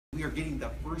We are getting the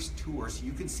first tour so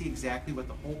you can see exactly what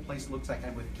the whole place looks like.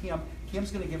 I'm with Kim. Kim's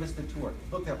going to give us the tour.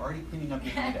 Look, they're already cleaning up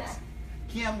behind us.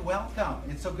 Kim, welcome.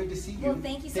 It's so good to see you. Well,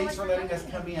 thank you so much for letting us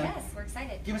come in. Yes, we're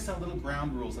excited. Give us some little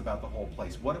ground rules about the whole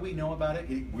place. What do we know about it?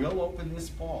 It will open this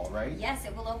fall, right? Yes,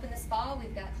 it will open this fall.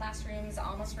 We've got classrooms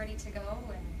almost ready to go,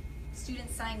 and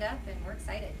students signed up, and we're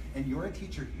excited. And you're a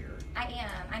teacher here. I am.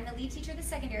 I'm the lead teacher of the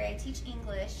secondary. I teach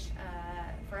English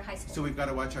for a high school. So we've got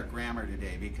to watch our grammar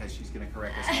today because she's going to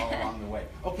correct us all along the way.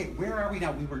 Okay, where are we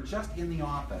now? We were just in the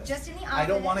office. Just in the office. I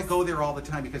don't want to go there all the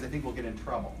time because I think we'll get in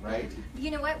trouble, right? You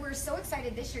know what? We're so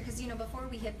excited this year because, you know, before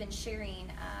we have been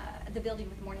sharing the building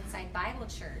with Morningside Bible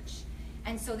Church.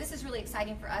 And so this is really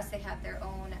exciting for us. They have their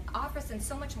own office and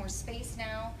so much more space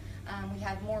now. We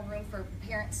have more room for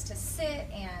parents to sit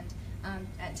and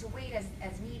to wait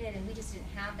as needed, and we just didn't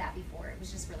have that before. It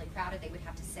was just really crowded. They would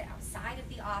have to sit outside of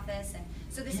the office, and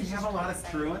so this is just really exciting. Do you have a lot of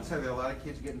truants? Are there a lot of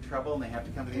kids who get in trouble and they have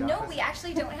to come to the office? No, we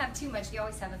actually don't have too much. We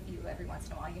always have a few every once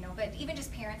in a while, you know, but even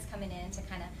just parents coming in to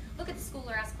kind of look at the school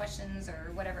or ask questions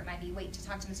or whatever it might be, wait to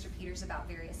talk to Mr. Peters about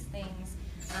various things.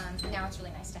 Now it's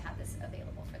really nice to have this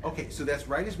available for them. Okay, so that's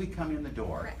right as we come in the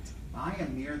door. Correct. I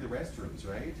am near the restrooms,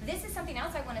 right? This is something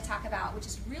else I want to talk about, which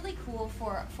is really cool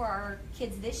for our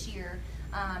kids this year.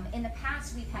 In the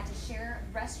past, we've had to share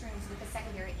restrooms with the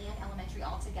secondary and elementary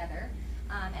all together.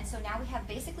 And so now we have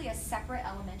basically a separate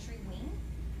elementary wing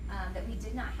that we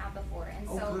did not have before. And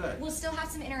so we'll still have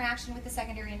some interaction with the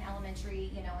secondary and elementary,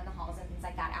 you know, in the halls and things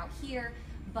like that out here.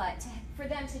 But for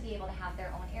them to be able to have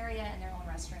their own area and their own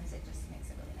restrooms, it just makes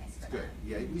it really nice for them. Good.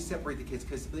 Yeah, we separate the kids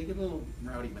because they get a little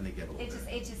rowdy when they get older.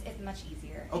 It's much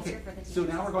easier. Okay, easier for the teachers. So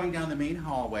now we're going down the main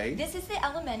hallway. This is the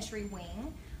elementary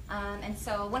wing. And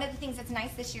so one of the things that's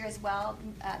nice this year as well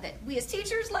that we as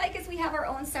teachers like is we have our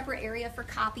own separate area for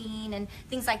copying and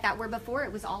things like that, where before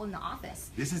it was all in the office.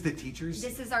 This is the teachers?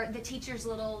 This is the teachers'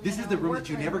 little This is the room that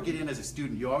you never get in as a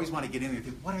student. You always want to get in there and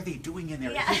think, what are they doing in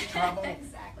there? Yeah. Is this trouble?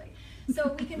 Exactly.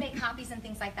 So we can make copies and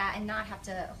things like that and not have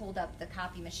to hold up the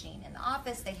copy machine in the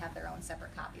office. They have their own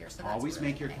separate copier. So that's always really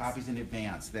make your nice. Copies in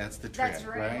advance. That's the trick, That's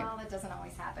right. Well, that doesn't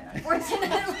always happen,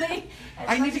 unfortunately.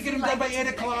 I need to get them done by 8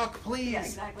 o'clock, please. Yeah,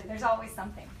 exactly. There's always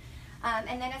something.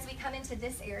 And then as we come into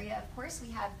this area, of course,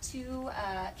 we have two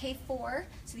K4.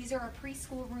 So these are our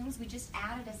preschool rooms. We just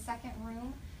added a second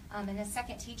room and a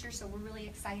second teacher, so we're really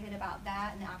excited about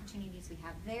that and the opportunities we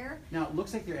have there. Now, it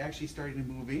looks like they're actually starting to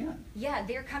move in. Yeah,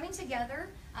 they're coming together.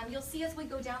 You'll see as we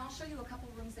go down, I'll show you a couple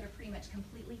of rooms that are pretty much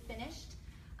completely finished,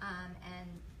 and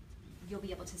you'll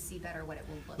be able to see better what it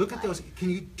will look like. Look at those. Can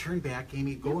you turn back,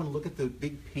 Amy? Go and look at the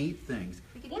big paint things.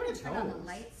 We can even turn on the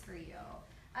lights for you.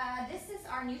 This is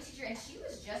our new teacher, and she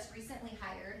was just recently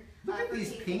hired. Look at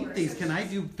these paint things. Can I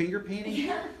do finger painting?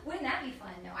 Yeah, wouldn't that be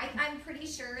fun? No, I'm pretty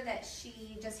sure that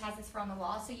she just has this for on the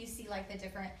wall, so you see like the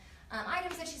different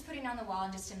items that she's putting on the wall,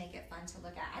 and just to make it fun to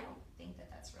look at. I don't think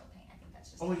that that's real paint. I think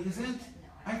that's just. Oh, it isn't? No.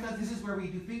 I thought this is where we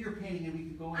do finger painting, and we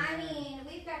could go in. I mean,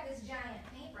 we've got this giant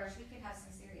paintbrush. We could have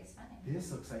some serious fun in here.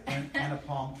 This looks like and a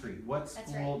palm tree. What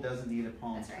school doesn't need a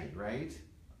palm tree, right?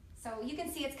 So you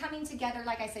can see it's coming together.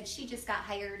 Like I said, she just got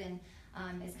hired and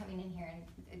is coming in here,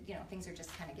 and you know, things are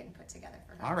just kind of getting put together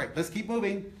for her. All right, let's keep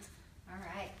moving. All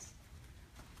right.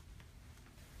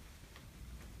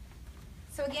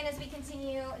 So again, as we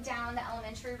continue down the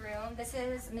elementary room, this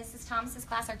is Mrs. Thomas's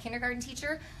class, our kindergarten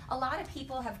teacher. A lot of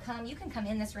people have come. You can come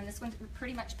in this room. This one's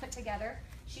pretty much put together.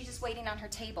 She's just waiting on her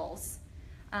tables.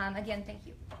 Again, thank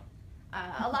you.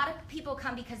 A lot of people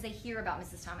come because they hear about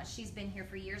Mrs. Thomas. She's been here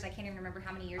for years. I can't even remember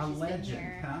how many years she's been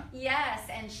here. Huh? Yes,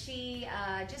 and she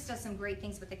just does some great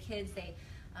things with the kids. They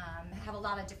have a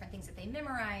lot of different things that they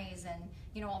memorize, and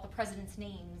you know, all the presidents'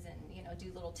 names, and you know,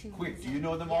 do little tunes. Quick, do you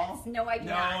know them all? No, I do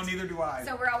not. No, neither do I.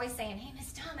 So we're always saying, hey,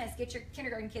 Miss Thomas, get your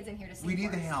kindergarten kids in here to sing. We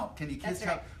need for the us. help. Can you kids That's right.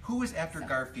 help? Who is after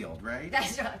Garfield, right?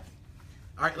 That's right.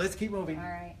 All right, let's keep moving. All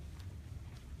right.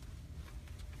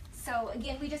 So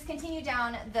again, we just continue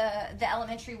down the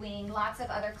elementary wing, lots of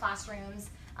other classrooms.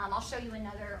 I'll show you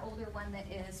another older one that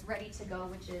is ready to go,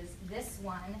 which is this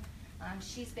one.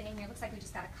 She's been in here. Looks like we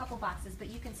just got a couple boxes, but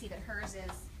you can see that hers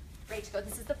is ready to go.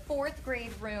 This is the 4th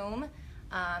grade room.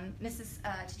 Mrs.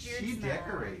 She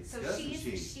decorates, so doesn't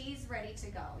she? She's ready to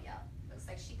go. Yeah, looks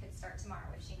like she could start tomorrow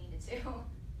if she needed to.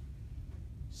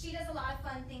 She does a lot of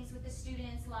fun things with the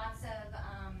students, lots of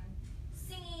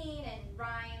singing and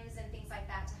rhymes and things like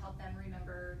that to help them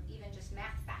remember even just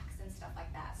math facts and stuff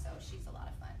like that. So she's a lot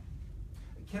of fun.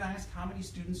 Can I ask how many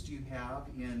students do you have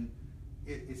in?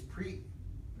 It's pre.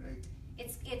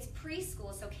 It's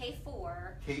preschool, so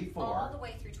K4. K4. All the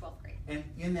way through 12th grade. And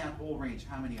in that whole range,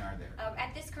 how many are there?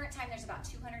 At this current time, there's about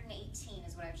 218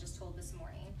 is what I was just told this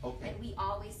morning. Okay. And we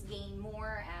always gain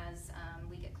more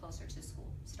closer to school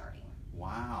starting.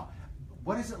 Wow.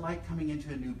 What is it like coming into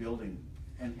a new building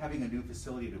and having a new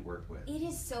facility to work with? It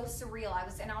is so surreal.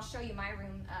 And I'll show you my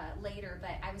room later,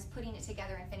 but I was putting it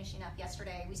together and finishing up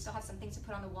yesterday. We still have some things to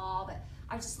put on the wall, but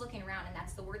I was just looking around, and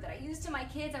that's the word that I use to my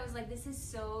kids. I was like, this is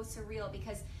so surreal,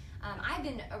 because I've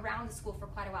been around the school for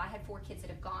quite a while. I had 4 kids that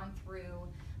have gone through,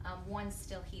 one's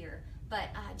still here. But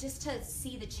just to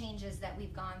see the changes that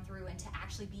we've gone through and to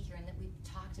actually be here, and that we've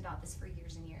talked about this for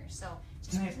years and years. So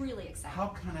just really excited. How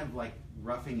kind of like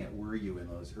roughing it were you in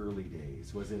those early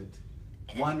days? Was it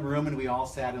one room and we all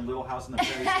sat in a little house in the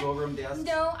Prairie schoolroom desks?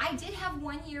 No, I did have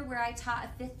one year where I taught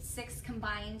a 5th, 6th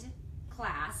combined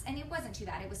class, and it wasn't too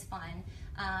bad. It was fun.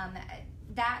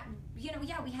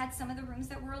 We had some of the rooms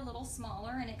that were a little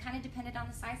smaller, and it kind of depended on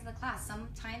the size of the class.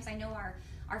 Sometimes I know our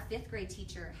 5th grade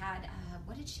teacher had,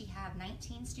 what did she have,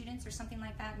 19 students or something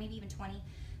like that, maybe even 20,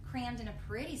 crammed in a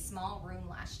pretty small room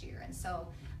last year. And so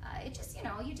it just,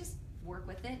 you just work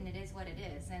with it, and it is what it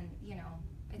is. And,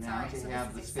 it's all now right. to So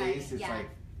have this is the exciting. space, it's Yeah. like,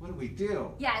 what do we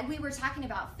do? Yeah, we were talking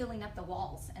about filling up the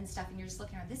walls and stuff, and you're just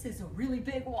looking around, this is a really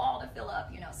big wall to fill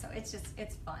up, so it's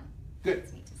fun. Good.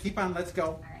 It's neat to see. Keep on, let's go.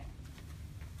 All right.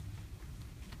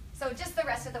 So just the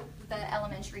rest of the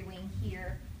elementary wing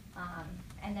here,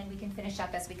 and then we can finish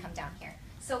up as we come down here.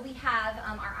 So we have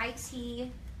our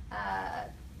IT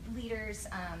leader's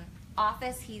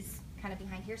office. He's kind of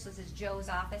behind here, so this is Joe's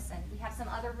office, and we have some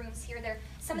other rooms here.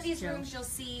 Some of these rooms you'll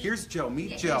see. Here's Joe. Meet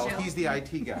Yeah, Joe. Joe. He's the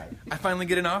IT guy. I finally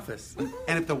get an office.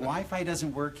 And if the Wi-Fi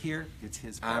doesn't work here, it's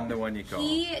his fault. I'm the one you call.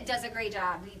 He does a great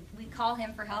job. We call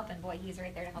him for help, and boy, he's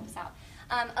right there to help us out.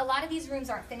 A lot of these rooms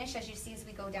aren't finished, as you see as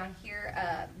we go down here.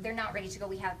 They're not ready to go.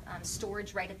 We have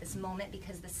storage right at this moment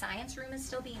because the science room is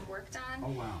still being worked on.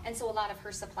 Oh, wow. And so a lot of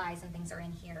her supplies and things are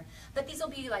in here. But these will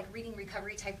be like reading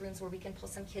recovery type rooms where we can pull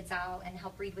some kids out and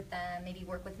help read with them, maybe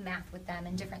work with math with them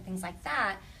and different things like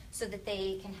that, so that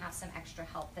they can have some extra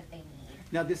help that they need.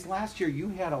 Now, this last year, you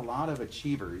had a lot of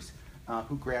achievers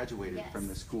who graduated Yes. from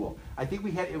the school. I think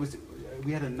we had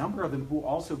a number of them who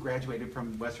also graduated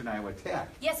from Western Iowa Tech.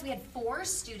 Yes, we had 4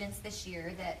 students this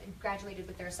year that graduated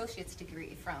with their associate's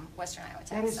degree from Western Iowa Tech.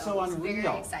 That is so it was unreal.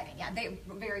 Very exciting. Yeah, they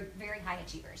were very, very high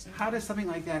achievers. How does something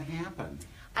like that happen?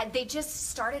 They just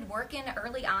started working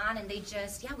early on, and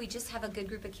we just have a good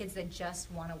group of kids that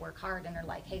just want to work hard and are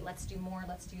like, hey, let's do more,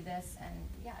 let's do this, and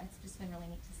yeah, it's just been really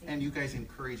neat to see. And you guys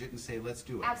encourage it and say, let's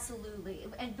do it. Absolutely,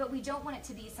 but we don't want it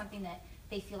to be something that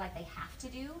they feel like they have to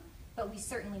do, but we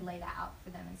certainly lay that out for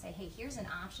them and say, hey, here's an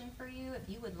option for you. If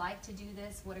you would like to do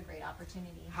this, what a great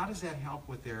opportunity. How does that help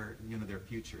with their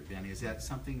future then? Is that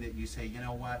something that you say, you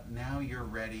know what, now you're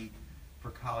ready for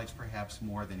college perhaps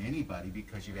more than anybody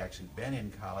because you've actually been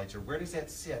in college, or where does that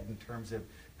sit in terms of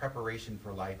preparation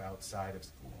for life outside of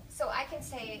school? So I can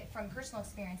say from personal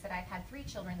experience that I've had 3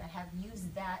 children that have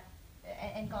used that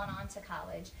and gone on to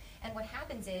college. And what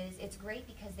happens is it's great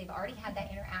because they've already had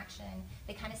that interaction.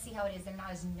 They kind of see how it is. They're not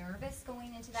as nervous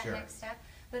going into that Sure. next step.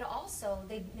 But also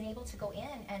they've been able to go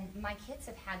in, and my kids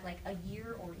have had like a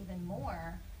year or even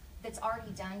more that's already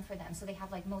done for them. So they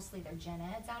have like mostly their gen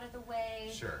eds out of the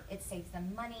way. Sure. It saves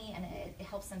them money, and it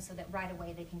helps them so that right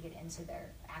away they can get into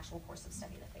their actual course of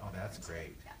study that they Oh, want. that's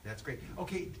great. Yeah. That's great.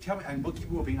 Okay, tell me, and we'll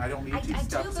keep moving. I don't mean I to do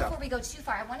stop. before we go too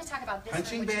far. I want to talk about this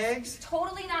Punching room, which bags? is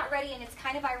totally not ready, and it's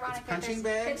kind of ironic It's punching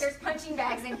that bags? there's punching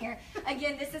bags in here.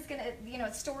 Again, this is gonna,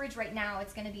 it's storage right now.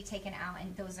 It's gonna be taken out,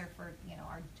 and those are for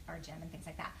our gym and things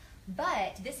like that.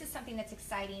 But this is something that's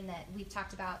exciting that we've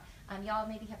talked about. Y'all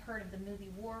maybe have heard of the movie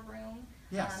War Room.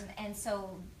 Yes. And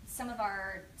so some of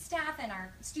our staff and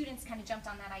our students kind of jumped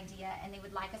on that idea, and they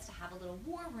would like us to have a little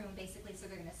war room, basically. So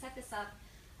they're going to set this up,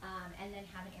 and then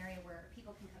have an area where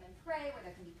people can come and pray, where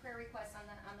there can be prayer requests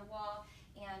on the wall.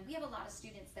 And we have a lot of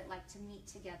students that like to meet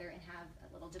together and have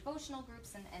little devotional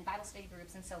groups and Bible study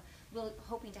groups, and so we're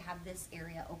hoping to have this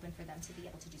area open for them to be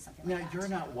able to do something Now, like that. you're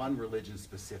not one religion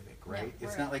specific, right? No,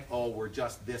 It's we're- not like, oh, we're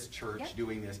just this church Yep.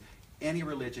 doing this. Any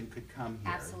religion could come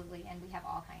here. Absolutely, and we have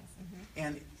all kinds. Mhm.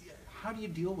 And how do you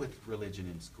deal with religion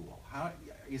in school? How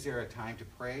is there a time to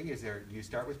pray? Do you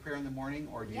start with prayer in the morning,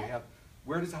 or do you Yeah. have?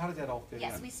 How does that all fit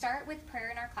Yes, in? we start with prayer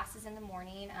in our classes in the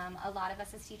morning. A lot of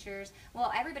us as teachers,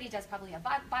 well, everybody does probably a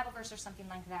Bible verse or something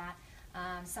like that.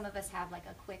 Some of us have like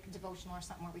a quick devotional or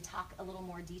something where we talk a little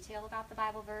more detail about the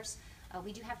Bible verse.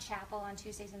 We do have chapel on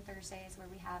Tuesdays and Thursdays where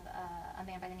we have a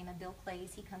man by the name of Bill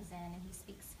Clays. He comes in and he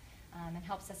speaks and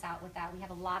helps us out with that. We have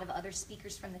a lot of other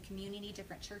speakers from the community,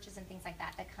 different churches and things like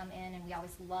that come in, and we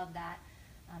always love that,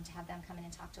 to have them come in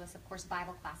and talk to us. Of course,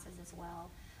 Bible classes as well.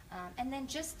 And then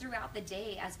just throughout the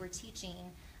day as we're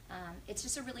teaching, it's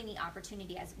just a really neat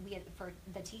opportunity for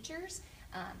the teachers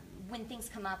when things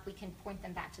come up, we can point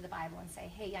them back to the Bible and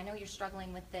say, hey, I know you're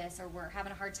struggling with this, or we're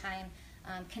having a hard time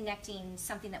connecting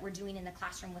something that we're doing in the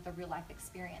classroom with a real life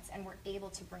experience, and we're able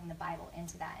to bring the Bible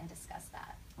into that and discuss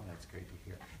that. Oh, that's great to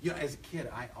hear. You know, as a kid,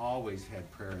 I always had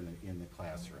prayer in the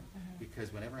classroom,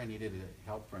 because whenever I needed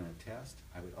help for a test,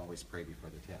 I would always pray before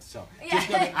the test. So just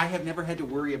know that I have never had to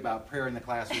worry about prayer in the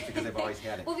classroom because I've always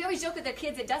had it. Well, we always joke with the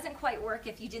kids, it doesn't quite work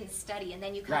if you didn't study and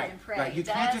then you come and pray. Right, you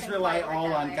can't just rely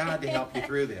all on God to help you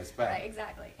through this. But right,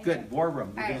 exactly. Good, war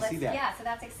room, we're All right, going to see that. Yeah, so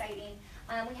that's exciting.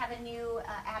 We have a new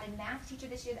added math teacher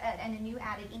this year and a new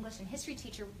added English and history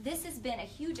teacher. This has been a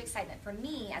huge excitement for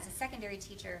me as a secondary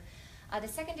teacher. The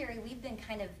secondary, we've been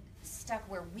kind of stuck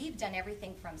where we've done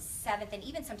everything from 7th and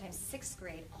even sometimes 6th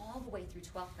grade all the way through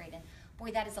 12th grade. And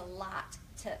boy, that is a lot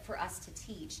for us to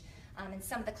teach. And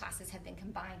some of the classes have been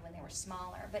combined when they were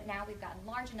smaller. But now we've gotten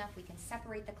large enough, we can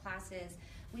separate the classes.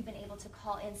 We've been able to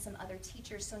call in some other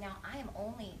teachers. So now I am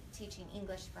only teaching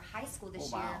English for high school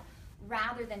this year,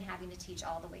 rather than having to teach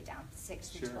all the way down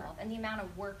 6th to 12th. And the amount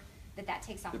of work that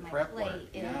takes off my plate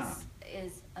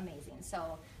is amazing.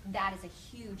 So that is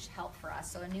a huge help for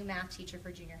us. So a new math teacher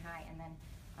for junior high, and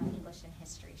then English and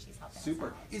history, she's helping us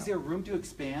out. Is there room to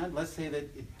expand? Let's say that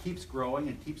it keeps growing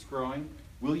and keeps growing.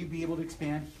 Will you be able to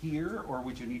expand here, or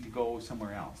would you need to go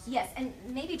somewhere else? Yes, and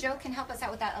maybe Joe can help us out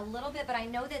with that a little bit, but I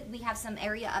know that we have some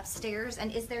area upstairs,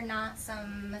 and is there not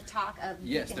some talk of...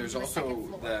 Yes, there's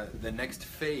also the next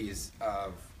phase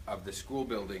of the school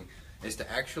building is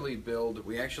to actually build,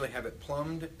 we actually have it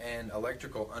plumbed and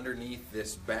electrical underneath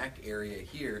this back area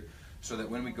here, so that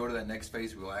when we go to that next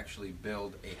phase, we'll actually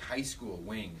build a high school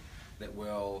wing that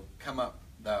will come up.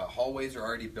 The hallways are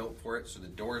already built for it, so the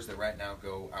doors that right now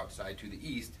go outside to the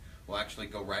east will actually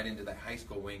go right into that high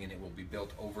school wing, and it will be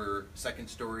built over 2nd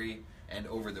story and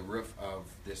over the roof of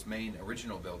this main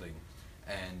original building.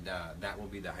 And that will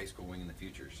be the high school wing in the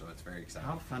future, so that's very exciting.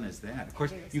 How fun is that? Of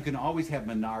course, you can always have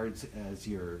Menards as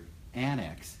your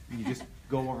annex. You just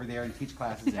go over there and teach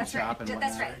classes and shop and whatnot.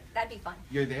 That's right. That'd be fun.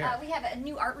 You're there. We have a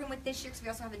new art room with this year, because we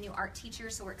also have a new art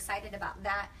teacher, so we're excited about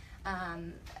that.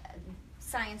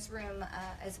 Science room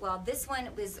as well. This one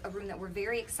was a room that we're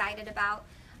very excited about.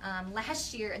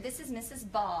 Last year, this is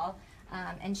Mrs. Ball,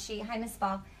 and hi Miss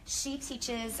Ball, she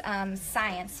teaches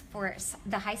science for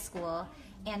the high school,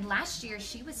 and last year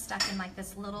she was stuck in like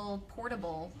this little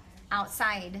portable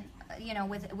outside, you know,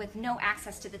 with no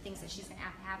access to the things that she's going to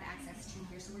have access to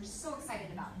here. So we're just so excited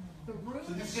about the room.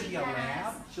 So this is going to be a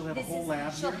lab? She'll have a whole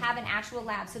lab She'll here? have an actual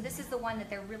lab. So this is the one that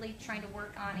they're really trying to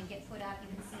work on and get put up.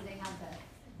 You can see they have the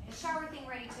shower thing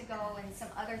ready to go, and some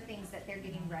other things that they're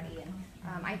getting ready. And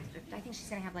I think she's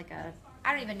going to have like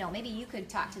I don't even know, maybe you could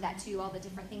talk to that too, all the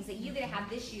different things that you're going to have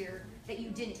this year that you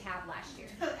didn't have last year.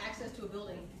 Access to a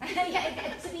building.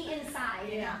 Yeah, to be inside.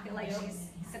 Yeah. You know, like she's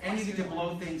and you get to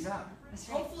blow things up.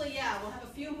 Right. Hopefully, yeah, we'll have a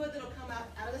fume hood that'll come out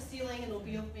of the ceiling, and we'll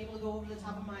be able to go over the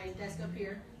top of my desk up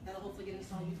here. That'll hopefully get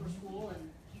installed before school, and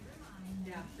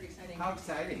yeah, pretty exciting. How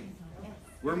exciting.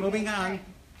 We're moving on. Right.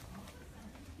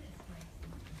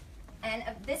 And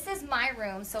this is my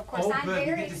room, so of course I'm good.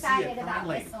 very excited about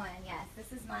this one. Yes,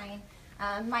 this is mine.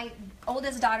 My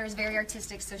oldest daughter is very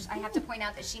artistic, so I have to point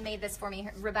out that she made this for me.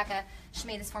 Rebecca, she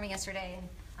made this for me yesterday.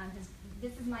 And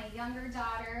this is my younger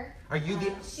daughter. Are you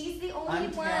the she's the only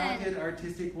untalented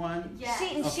artistic one? Yeah.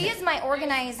 She is my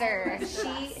organizer.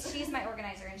 She's my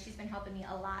organizer, and she's been helping me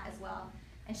a lot as well.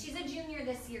 And she's a junior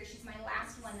this year. She's my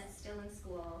last one that's still in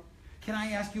school. Can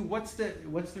I ask you, what's the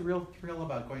real thrill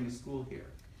about going to school here?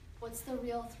 What's the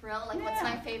real thrill? Like, what's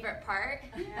my favorite part?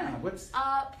 Yeah,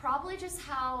 Probably just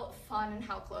how fun and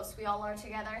how close we all are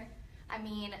together. I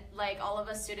mean, like, all of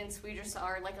us students, we just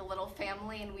are like a little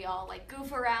family, and we all like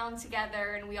goof around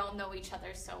together, and we all know each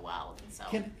other so well. And so,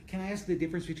 can I ask the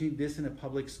difference between this and a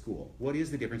public school? What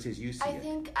is the difference as you see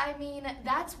it? I mean,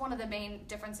 that's one of the main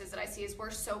differences that I see is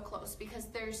we're so close, because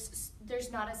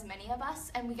there's not as many of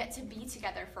us, and we get to be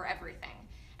together for everything.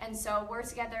 And so we're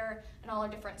together in all our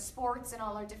different sports and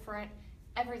all our different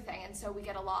everything, and so we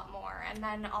get a lot more. And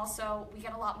then also we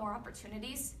get a lot more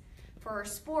opportunities for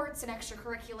sports and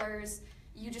extracurriculars.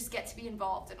 You just get to be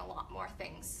involved in a lot more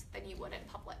things than you would in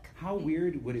public. How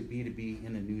weird would it be to be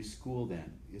in a new school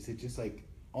then? Is it just like,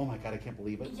 oh my God, I can't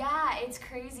believe it? Yeah, it's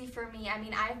crazy for me. I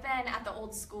mean, I've been at the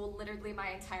old school literally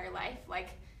my entire life. Like,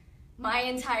 my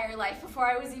entire life. Before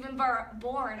I was even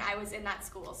born, I was in that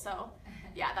school. So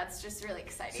yeah, that's just really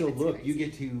exciting. So look, crazy. You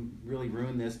get to really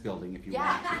ruin this building if you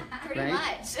want to. Pretty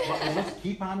much. Well, let's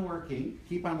keep on working.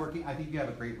 Keep on working. I think you have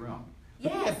a great room.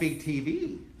 Yes. Look at that big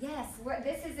TV. Yes,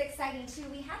 this is exciting too.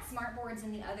 We had smart boards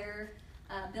in the other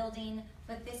building,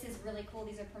 but this is really cool.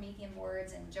 These are Promethean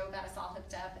boards, and Joe got us all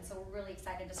hooked up, and so we're really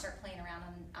excited to start playing around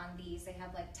on these. They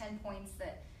have like 10 points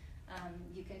that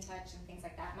you can touch and things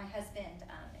like that. My husband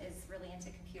is really into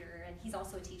computer, and he's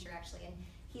also a teacher actually, and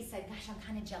he said, gosh, I'm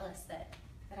kind of jealous that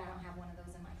I don't have one of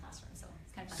those in my classroom, so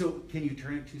it's kind of fun. So can you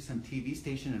turn it to some TV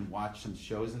station and watch some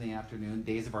shows in the afternoon?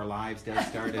 Days of Our Lives does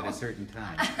start at a certain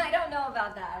time. I don't know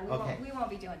about that. Okay. We won't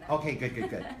be doing that. Okay, good, good,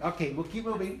 good. Okay, we'll keep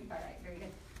moving. All right, very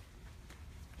good.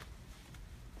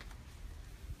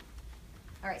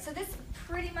 All right, so this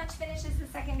pretty much finishes the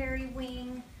secondary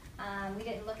wing. We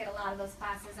didn't look at a lot of those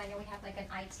classes. I know we have like an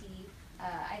IT.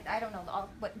 I don't know.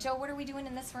 Joe, what are we doing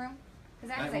in this room?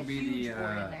 Because that has a huge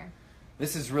board in there.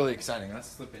 This is really exciting. Let's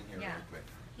slip in here Yeah. really quick.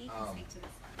 He can speak to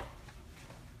this one.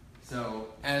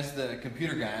 So, as the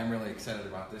computer guy, I'm really excited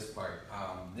about this part.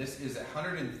 This is a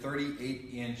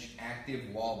 138-inch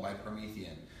active wall by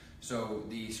Promethean. So,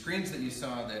 the screens that you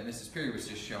saw that Mrs. Pirrie was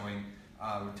just showing,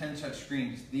 10 touch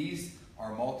screens, these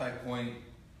are multi-point,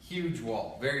 huge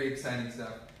wall. Very exciting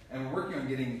stuff. And we're working on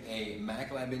getting a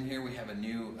Mac lab in here. We have a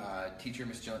new teacher,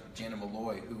 Miss Jana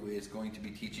Malloy, who is going to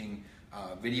be teaching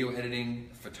video editing,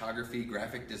 photography,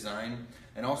 graphic design.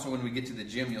 And also when we get to the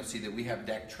gym, you'll see that we have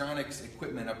Daktronics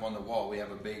equipment up on the wall. We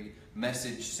have a big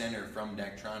message center from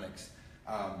Daktronics.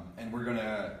 And we're going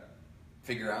to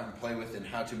figure out and play with and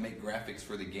how to make graphics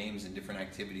for the games and different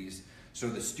activities. So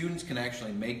the students can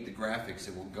actually make the graphics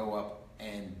that will go up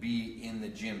and be in the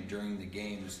gym during the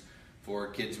games for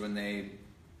kids when they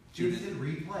Instant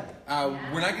replay.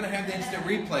 We're not going to have the instant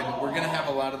replay, but we're going to have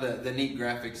a lot of the neat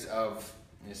graphics of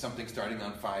something starting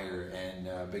on fire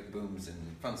and big booms and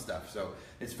fun stuff. So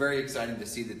it's very exciting to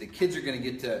see that the kids are going to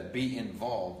get to be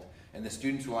involved, and the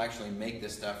students will actually make the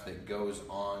stuff that goes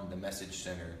on the message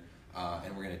center,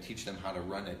 and we're going to teach them how to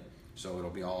run it. So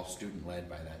it'll be all student-led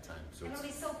by that time. So And it'll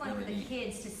be so fun for the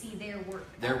kids to see their work.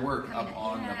 Their work coming up in.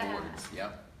 on Yeah. the boards.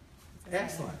 Yep.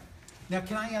 Excellent. Now,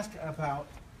 can I ask about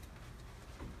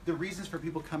the reasons for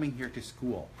people coming here to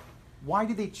school? Why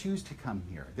do they choose to come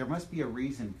here? There must be a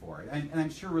reason for it. And I'm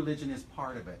sure religion is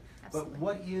part of it. Absolutely. But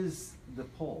what is the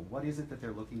pull? What is it that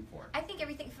they're looking for? I think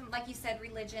everything from, like you said,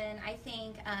 religion. I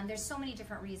think there's so many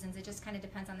different reasons. It just kind of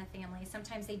depends on the family.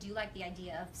 Sometimes they do like the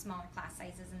idea of smaller class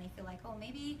sizes, and they feel like, oh,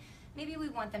 maybe we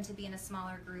want them to be in a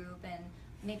smaller group and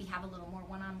maybe have a little more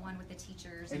one-on-one with the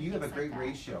teachers. And you have a things great like that.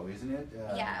 ratio, isn't it?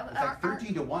 Yeah, It's like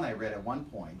 13 to 1 I read at one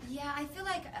point. Yeah, I feel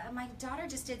like my daughter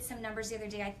just did some numbers the other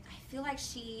day. I feel like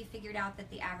she figured out that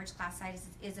the average class size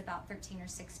is about 13 or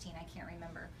 16. I can't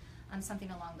remember. Something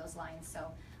along those lines. So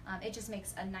it just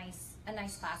makes a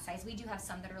nice class size. We do have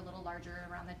some that are a little larger,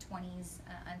 around the 20s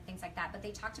and things like that. But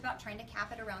they talked about trying to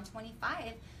cap it around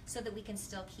 25 so that we can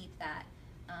still keep that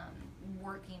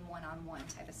working one-on-one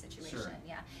type of situation. Sure.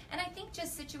 Yeah. And I think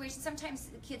just situations, sometimes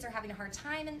the kids are having a hard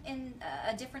time in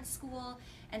a different school,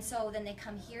 and so then they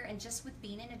come here, and just with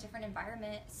being in a different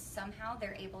environment, somehow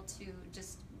they're able to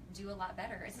just do a lot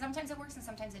better. Sometimes it works and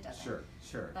sometimes it doesn't. Sure,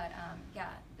 sure. But yeah,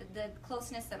 the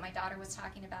closeness that my daughter was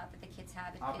talking about that the kids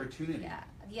have. Opportunity. Yeah,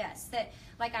 yes. That,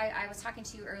 like I was talking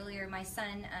to you earlier, my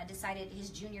son decided his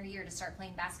junior year to start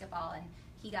playing basketball, and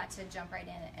he got to jump right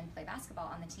in and play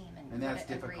basketball on the team. And that's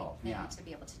what a great difficult, thing yeah. to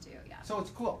be able to do, yeah. So it's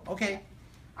cool. Okay.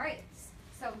 All right,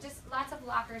 so just lots of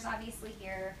lockers obviously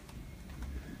here.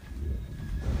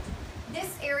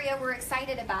 This area we're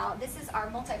excited about. This is our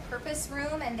multi-purpose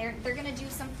room, and they're going to do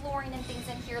some flooring and things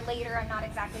in here later. I'm not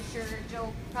exactly sure.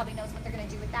 Joe probably knows what they're going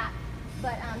to do with that.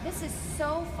 But this is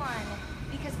so fun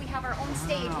because we have our own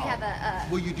stage. We have a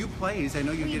Well, you do plays. I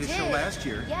know you did a show last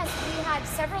year. Yes, we had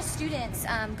several students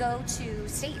go to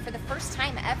state for the first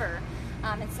time ever.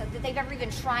 And so that they've ever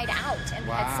even tried out, and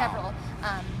we had several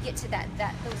get to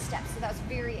those steps. So that was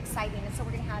very exciting. And so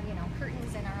we're going to have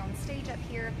curtains in our own stage up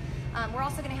here. We're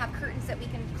also going to have curtains that we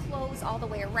can close all the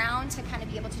way around to kind of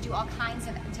be able to do all kinds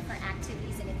of different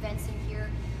activities and events in here.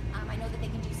 I know that they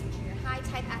can do some junior high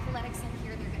type athletics in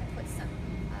here. They're going to put some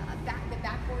the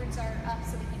backboards are up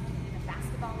so we can do even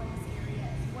basketball in this area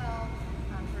as well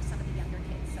for some of the younger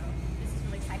kids. So this is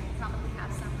really exciting. We'll probably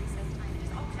have some recess time, just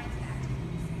all kinds of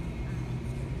activities.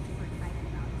 Super excited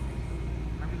about it.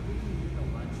 Are we need the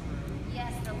lunchroom?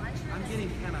 Yes, the lunchroom. I'm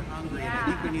getting kind of hungry, and I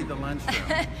think we need the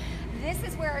lunchroom. This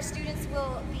is where our students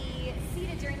will be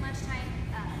seated during lunchtime.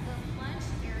 The lunch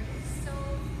area is so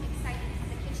exciting. It's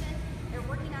the kitchen. They're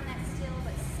working on that still,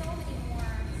 but so many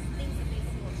more things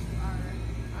available to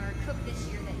our cook this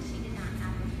year that she did not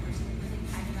have before. So we're really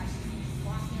excited about. She can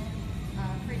walk in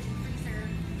fridge and freezer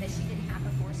that she didn't have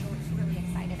before. So we're really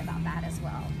excited about that as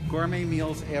well. Gourmet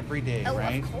meals every day, Oh,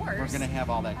 right? of course. We're going to have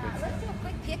all that good Let's stuff. do a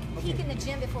quick peek in the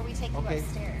gym before we take you Okay.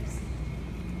 upstairs.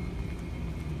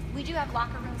 we do have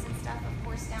locker rooms and stuff, of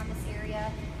course, down this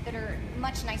area that are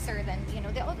much nicer than, you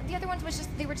know, the other ones was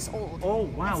just, they were just old. Oh,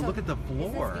 wow, And so look at the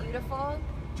floor. This is beautiful.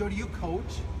 Joe, do you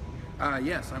coach?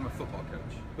 Yes, I'm a football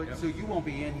coach. But Yep. so you won't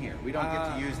be in here. We don't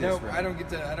get to use this No, room. I don't get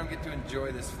to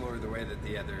enjoy this floor the way that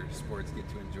the other sports get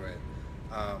to enjoy it.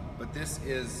 But this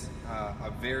is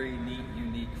a very neat,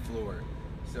 unique floor.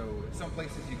 So some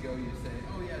places you go, you say,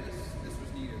 oh yeah, this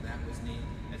was neat or that was neat.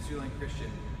 At Siouxland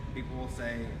Christian, people will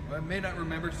say, well, I may not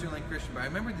remember Siouxland Christian, but I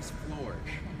remember this floor.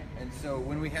 And so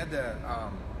when we had the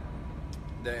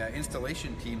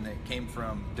installation team that came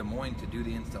from Des Moines to do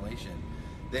the installation,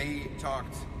 they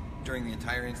talked during the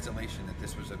entire installation that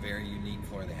this was a very unique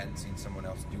floor. They hadn't seen someone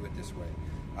else do it this way.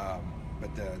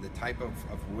 But the type of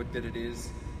wood that it is,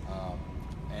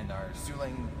 and our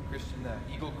Siouxland Christian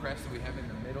eagle crest that we have in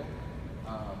the middle,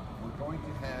 we're going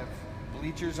to have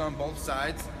bleachers on both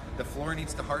sides. The floor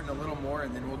needs to harden a little more,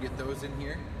 and then we'll get those in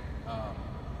here.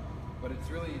 But it's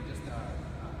really just a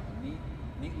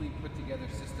neatly put together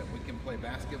system. We can play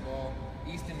basketball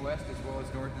east and west as well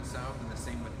as north and south, and the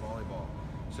same with volleyball.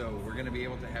 So we're going to be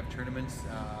able to have tournaments.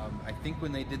 I think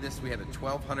when they did this, we had a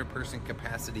 1,200 person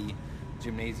capacity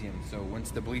gymnasium. So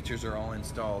once the bleachers are all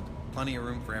installed, plenty of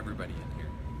room for everybody in here.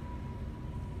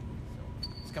 So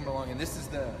it's coming along, and this is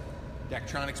the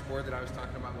Daktronics board that I was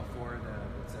talking about before.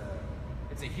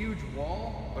 It's a huge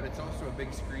wall, but it's also a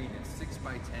big screen. It's 6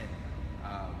 by 10,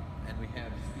 and we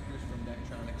have speakers from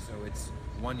Daktronics, so it's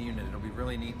one unit. It'll be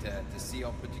really neat to see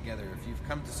all put together. If you've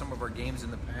come to some of our games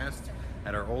in the past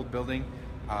at our old building,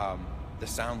 the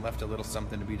sound left a little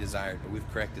something to be desired, but we've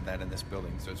corrected that in this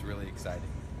building, so it's really exciting.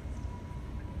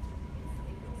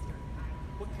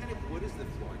 What kind of wood is the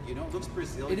floor? You know, it looks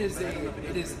Brazilian. It is but I don't know if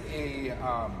it is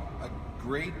a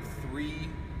grade 3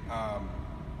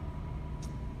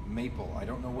 maple. I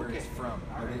don't know where it's Okay. from,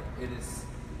 but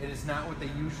it is not what they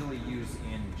usually use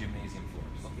in gymnasium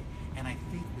floors. Okay. And I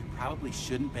think we probably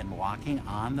shouldn't have been walking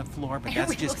on the floor, but I that's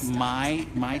know, we just will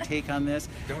stop. my take on this.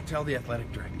 Don't tell the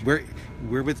athletic director.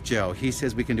 We're with Joe. He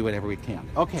says we can do whatever we can.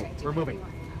 Okay, Do we're whatever moving. you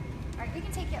want. All right, we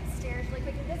can take you upstairs really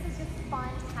quick. This is just fun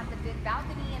to have the big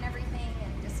balcony and everything,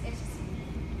 and it's just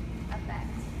effect.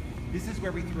 This is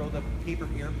where we throw the paper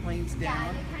airplanes Yeah,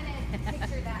 down. you kind of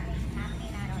picture that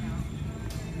happening. I don't know.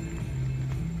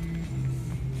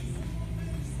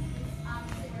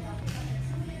 Obviously, where they'll pick up their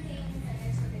swimming things, and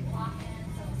there's where they walk in,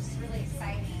 so it's just really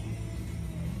exciting.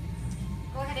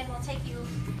 Go ahead and we'll take you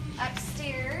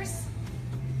upstairs.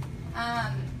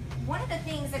 One of the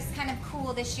things that's kind of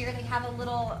cool this year, they have a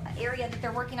little area that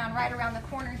they're working on right around the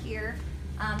corner here,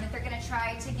 that they're going to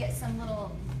try to get some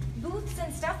little booths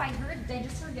and stuff. I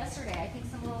just heard yesterday, I think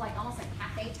some little like almost like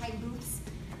cafe type booths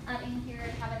in here,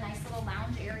 have a nice little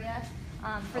lounge area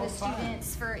for the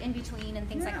students, for in between and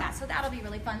things like that. So that'll be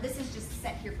really fun. This is just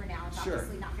set here for now. It's Sure.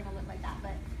 obviously not going to look like that,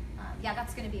 but yeah,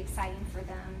 that's going to be exciting for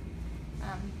them.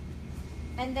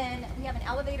 And then we have an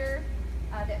elevator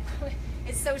that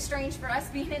is so strange for us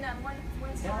being in a one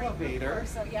story Elevator. floor.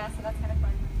 So yeah, so that's kind of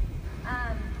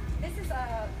fun. This is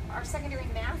our secondary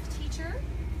math teacher.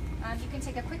 You can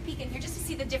take a quick peek in here just to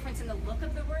see the difference in the look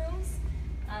of the rooms.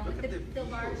 Look With at the the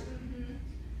large, view.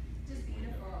 just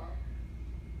beautiful.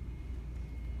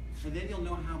 And then you'll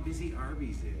know how busy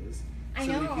Arby's is. I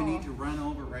so that if you know. need to run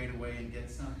over right away and get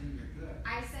something, you're good.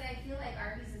 I said I feel like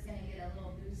Arby's is going to get a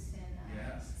little boost in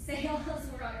Yes. sales.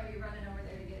 We're all going to be running over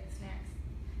there to get snacks.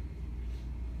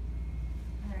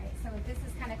 All right, so this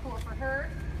is kind of cool for her.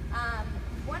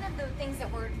 One of the things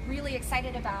that we're really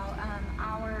excited about,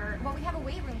 well, we have a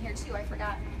weight room here too. I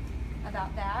forgot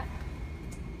about that.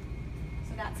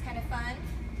 So that's kind of fun.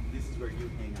 This is where you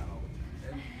hang out.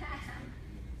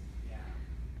 Yeah.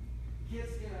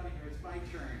 Kids, get out of here. It's my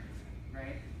turn,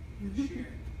 right? Sure.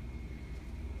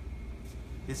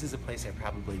 This is a place I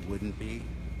probably wouldn't be.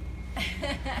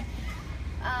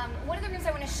 One of the rooms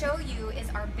I want to show you is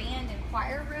our band and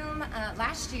choir room.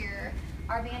 Last year,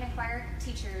 our band and choir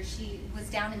teacher, she was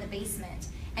down in the basement,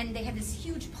 and they had this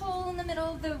huge pole in the middle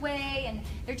of the way, and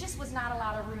there just was not a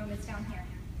lot of room. It's down here.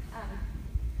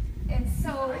 And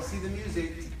so, I see the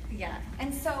music. yeah,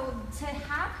 and so to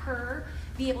have her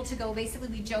be able to go, basically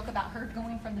we joke about her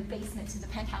going from the basement to the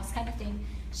penthouse kind of thing.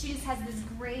 She just has this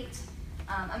great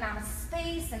amount of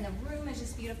space, and the room is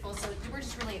just beautiful. So we're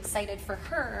just really excited for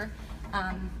her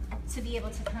to be able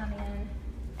to come in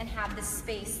and have this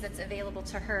space that's available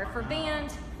to her for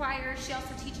band, choir. She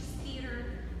also teaches theater,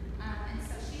 and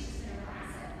so she's just been a real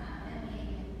asset.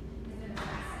 Emily has been a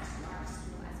real asset to our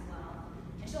school as well.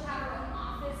 And she'll have her own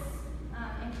office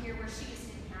in here where she just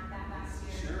didn't have that last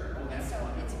year. Sure. Oh, And that's so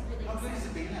wonderful. it's really How good is the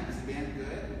exciting. band? Is the band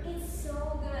good? It's so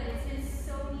good. It's been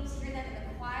so neat to hear them in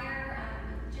the choir.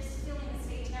 Just filling the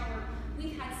stage now.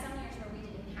 we've had some years where we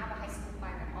didn't have a high school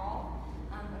choir at all,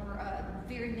 or a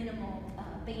very minimal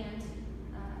band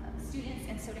students,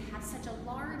 and so to have such a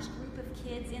large group of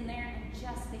kids in there, and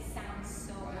just they sound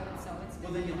so good. So it's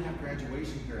Well, then you'll have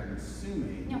graduation here, I'm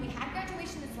assuming. now we had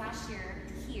graduation this last year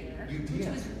here, You which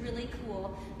did? was really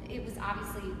cool. It was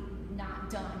obviously not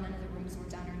done; none of the rooms were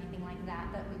done or anything like that.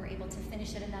 But we were able to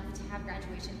finish it enough to have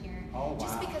graduation here. Oh,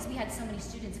 Just wow. because we had so many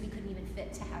students, we couldn't even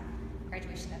fit to have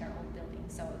graduation at our old building.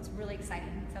 So it's really exciting.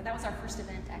 So that was our first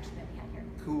event actually that we had here.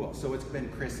 Cool, so it's been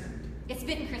christened. It's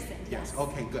been christened. Yes,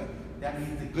 okay, good. That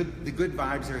means the good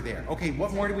vibes are there. Okay,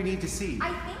 what more do we need to see? I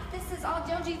think this is all.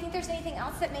 Joan, do you think there's anything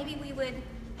else that maybe we would,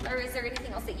 or is there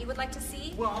anything else that you would like to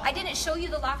see? Well- I didn't show you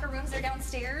the locker rooms; they're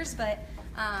downstairs, but.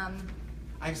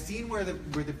 I've seen where the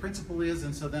principal is,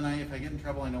 and so then if I get in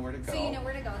trouble, I know where to go. So you know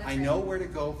where to go, that's I right. know where to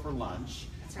go for lunch.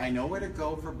 That's right. I know where to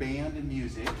go for band and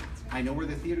music. right. I know where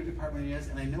the theater department is,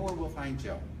 and I know where we'll find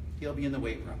Joe. He'll be in the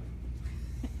weight room.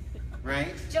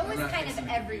 Right? Joe I'm is not kind fixing of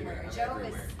to be everywhere. there. I'm Joe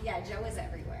everywhere. is, Joe is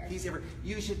everywhere. He's ever.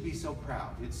 You should be so proud.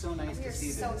 It's so nice We to are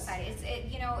see so this. excited.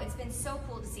 It's been so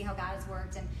cool to see how God has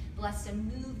worked and blessed and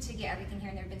moved to get everything here.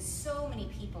 And there have been so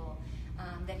many people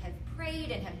that have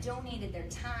prayed and have donated their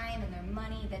time and their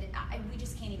money that we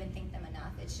just can't even thank them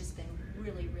enough. It's just been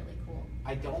really, really cool.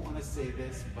 I don't want to say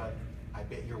this, but I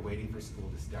bet you're waiting for school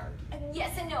to start.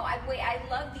 Yes and no. I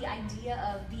love the idea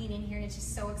of being in here, and it's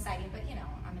just so exciting. But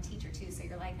I'm a teacher too, so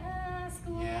you're like,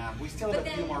 school. Yeah, we still have a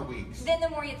few more weeks. Then the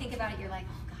more you think about it, you're like,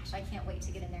 oh gosh, I can't wait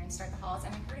to get in there and start the halls.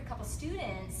 And I heard a couple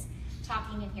students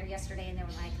talking in here yesterday, and they were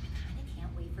like, I kind of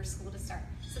can't wait for school to start.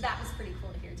 So that was pretty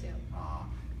cool to hear too.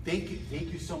 Thank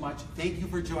you so much. Thank you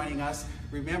for joining us.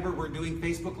 Remember, we're doing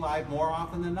Facebook Live more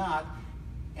often than not,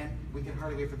 and we can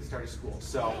hardly wait for the start of school.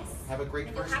 So Nice. have a great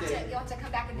And first you'll day. have to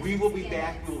come back and We visit will us be again.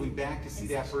 back. We will be back to see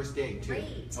that first day too.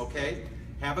 Great. Okay.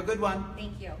 Have a good one.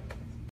 Thank you.